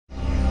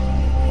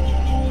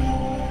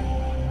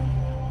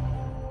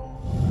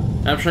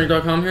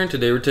appshrink.com here, and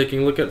today we're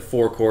taking a look at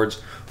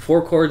FourChords.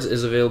 FourChords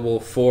is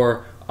available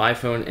for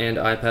iPhone and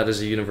iPad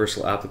as a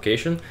universal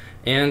application,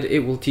 and it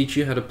will teach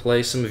you how to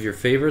play some of your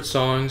favorite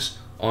songs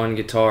on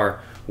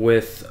guitar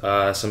with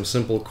some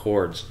simple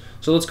chords.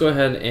 So let's go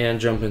ahead and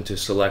jump into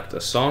select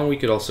a song. We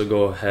could also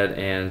go ahead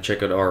and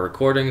check out our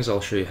recordings. I'll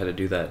show you how to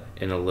do that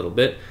in a little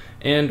bit.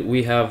 And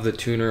we have the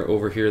tuner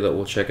over here that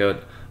we'll check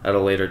out at a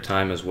later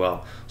time as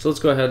well. So let's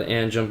go ahead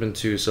and jump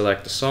into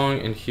select a song,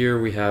 and here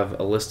we have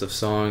a list of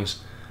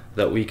songs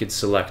that we could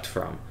select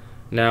from.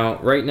 Now,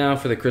 right now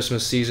for the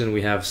Christmas season,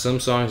 we have some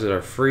songs that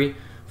are free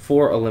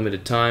for a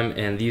limited time,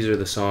 and these are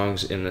the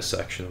songs in this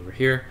section over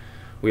here.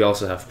 We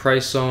also have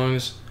price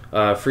songs,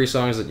 free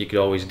songs that you could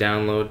always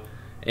download,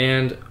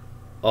 and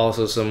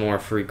also some more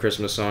free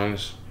Christmas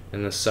songs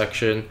in this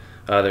section.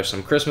 There's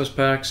some Christmas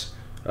packs,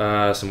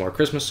 some more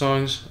Christmas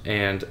songs,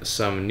 and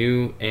some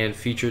new and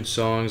featured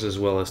songs, as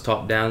well as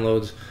top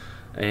downloads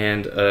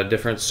and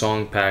different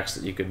song packs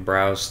that you could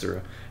browse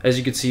through. As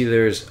you can see,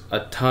 there's a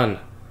ton,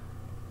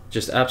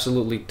 just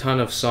absolutely ton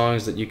of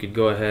songs that you could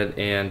go ahead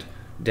and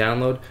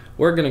download.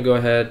 We're going to go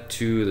ahead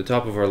to the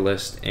top of our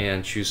list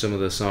and choose some of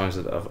the songs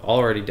that I've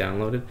already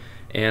downloaded,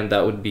 and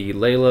that would be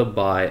Layla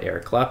by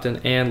Eric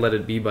Clapton and Let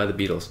It Be by the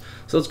Beatles.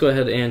 So let's go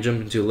ahead and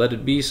jump into Let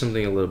It Be,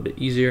 something a little bit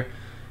easier.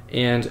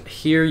 And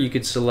here you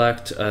could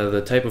select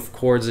the type of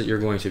chords that you're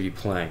going to be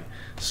playing.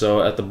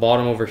 So at the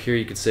bottom over here,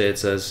 you could say it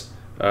says,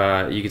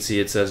 you can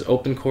see it says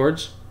open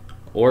chords,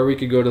 or we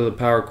could go to the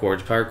power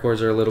chords. Power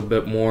chords are a little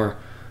bit more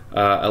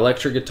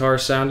electric guitar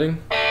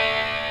sounding.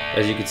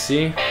 As you can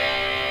see,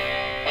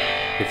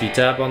 if you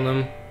tap on them,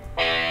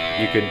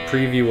 you could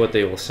preview what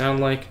they will sound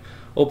like.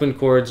 Open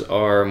chords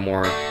are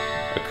more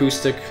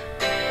acoustic.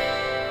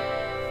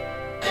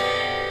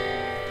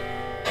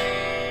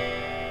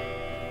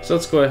 So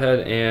let's go ahead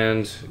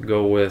and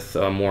go with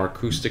a more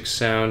acoustic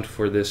sound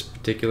for this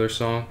particular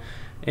song,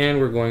 and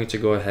we're going to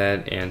go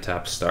ahead and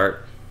tap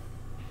start.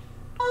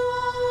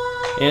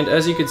 And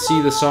as you can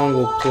see, the song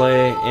will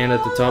play, and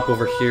at the top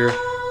over here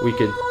we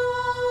could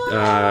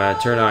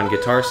turn on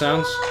guitar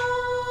sounds,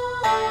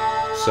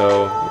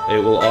 so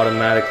it will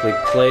automatically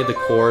play the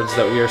chords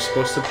that we are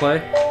supposed to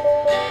play.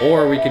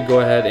 Or we could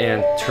go ahead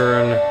and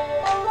turn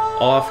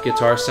off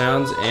guitar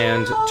sounds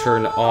and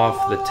turn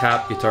off the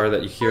tap guitar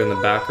that you hear in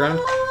the background,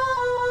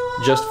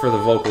 just for the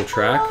vocal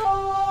track.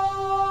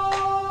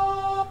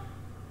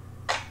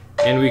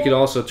 And we could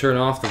also turn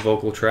off the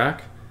vocal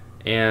track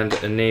and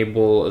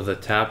enable the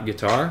tap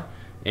guitar,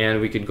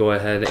 and we could go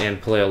ahead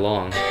and play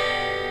along.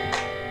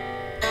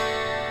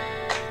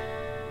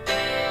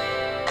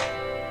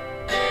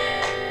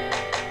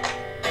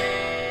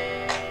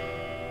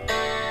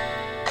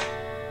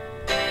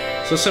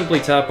 So simply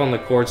tap on the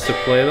chords to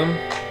play them.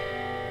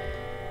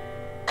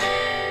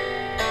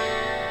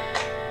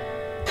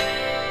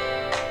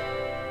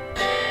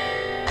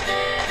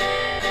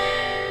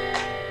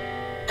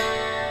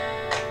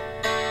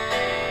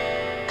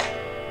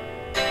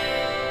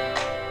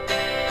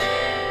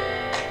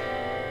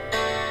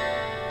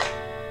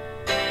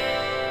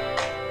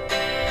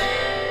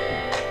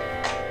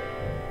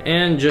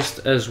 And just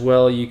as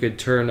well, you could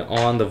turn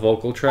on the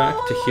vocal track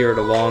to hear it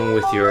along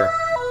with your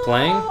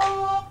playing.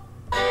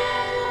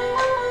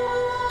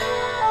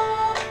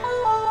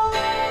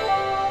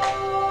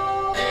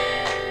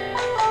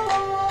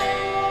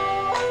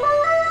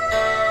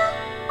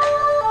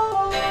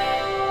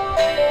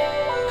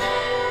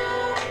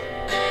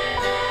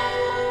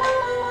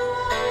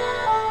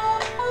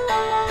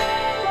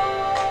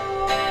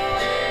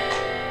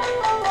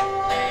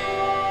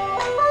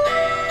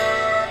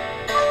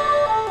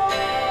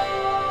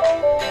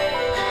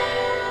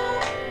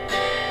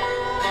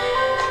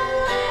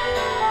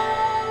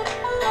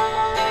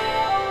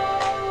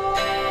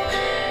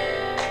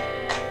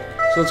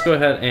 So let's go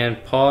ahead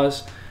and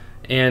pause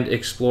and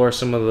explore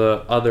some of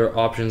the other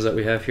options that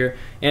we have here.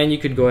 And you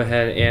could go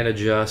ahead and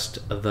adjust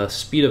the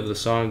speed of the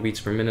song, beats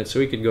per minute. So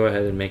we could go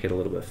ahead and make it a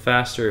little bit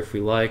faster if we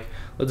like.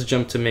 Let's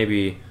jump to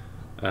maybe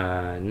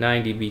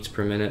 90 beats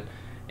per minute.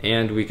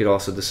 And we could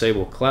also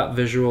disable clap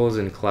visuals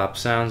and clap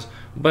sounds,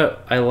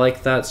 but I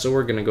like that, so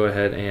we're gonna go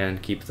ahead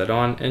and keep that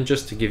on. And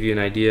just to give you an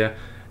idea,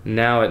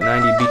 now at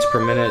 90 beats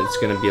per minute, it's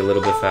gonna be a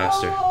little bit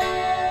faster.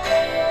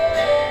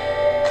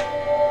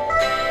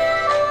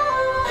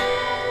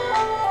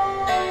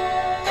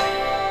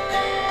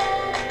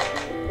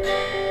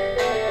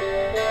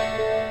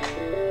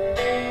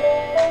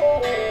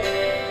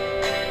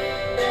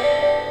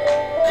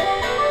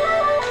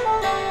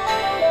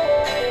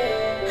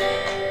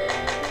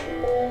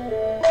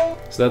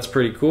 So that's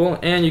pretty cool,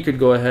 and you could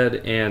go ahead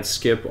and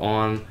skip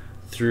on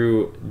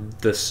through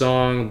the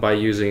song by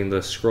using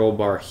the scroll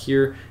bar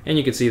here, and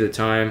you can see the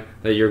time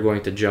that you're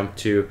going to jump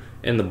to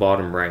in the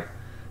bottom right.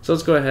 So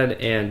let's go ahead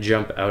and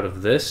jump out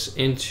of this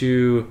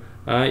into,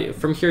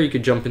 from here you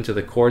could jump into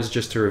the chords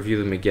just to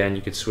review them again.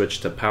 You could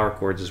switch to power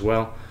chords as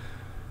well,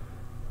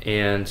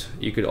 and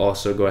you could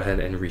also go ahead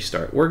and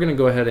restart. We're going to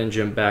go ahead and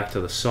jump back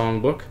to the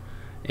songbook,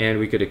 and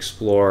we could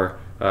explore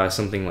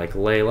something like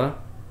Layla.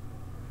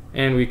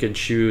 And we could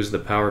choose the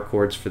power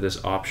chords for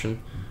this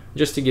option.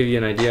 Just to give you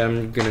an idea,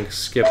 I'm going to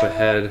skip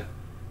ahead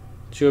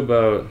to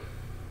about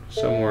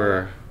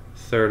somewhere a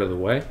third of the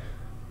way.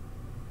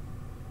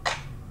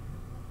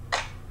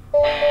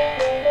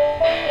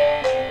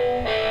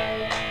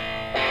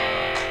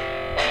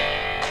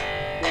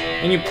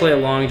 And you play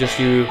along just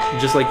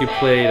like you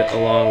played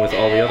along with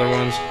all the other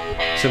ones.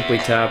 Simply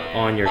tap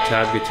on your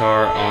tab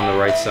guitar on the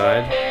right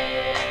side.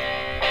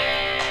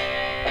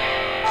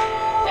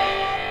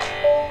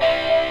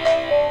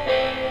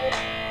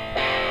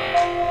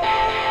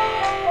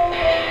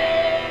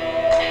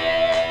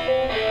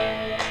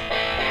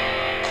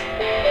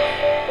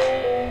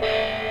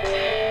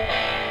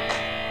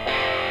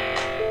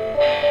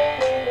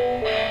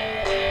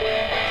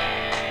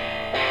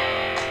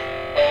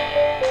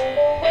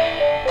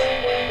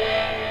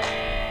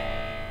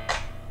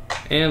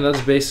 And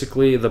that's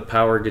basically the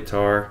power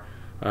guitar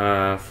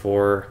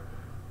for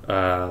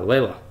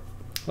Layla.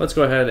 Let's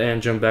go ahead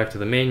and jump back to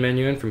the main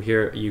menu, and from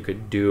here you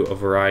could do a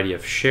variety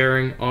of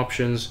sharing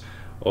options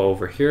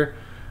over here.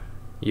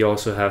 You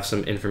also have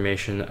some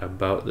information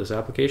about this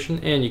application,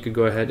 and you could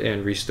go ahead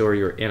and restore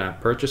your in-app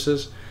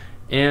purchases.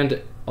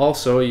 And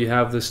also you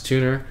have this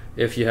tuner.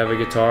 If you have a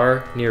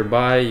guitar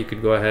nearby, you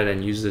could go ahead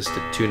and use this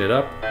to tune it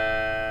up.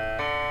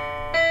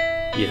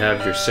 You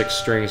have your 6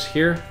 strings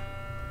here.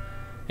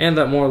 And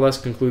that more or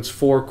less concludes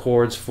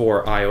FourChords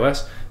for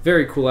iOS.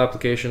 Very cool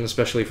application,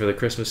 especially for the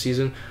Christmas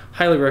season.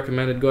 Highly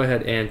recommended. Go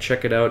ahead and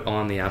check it out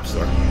on the App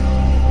Store.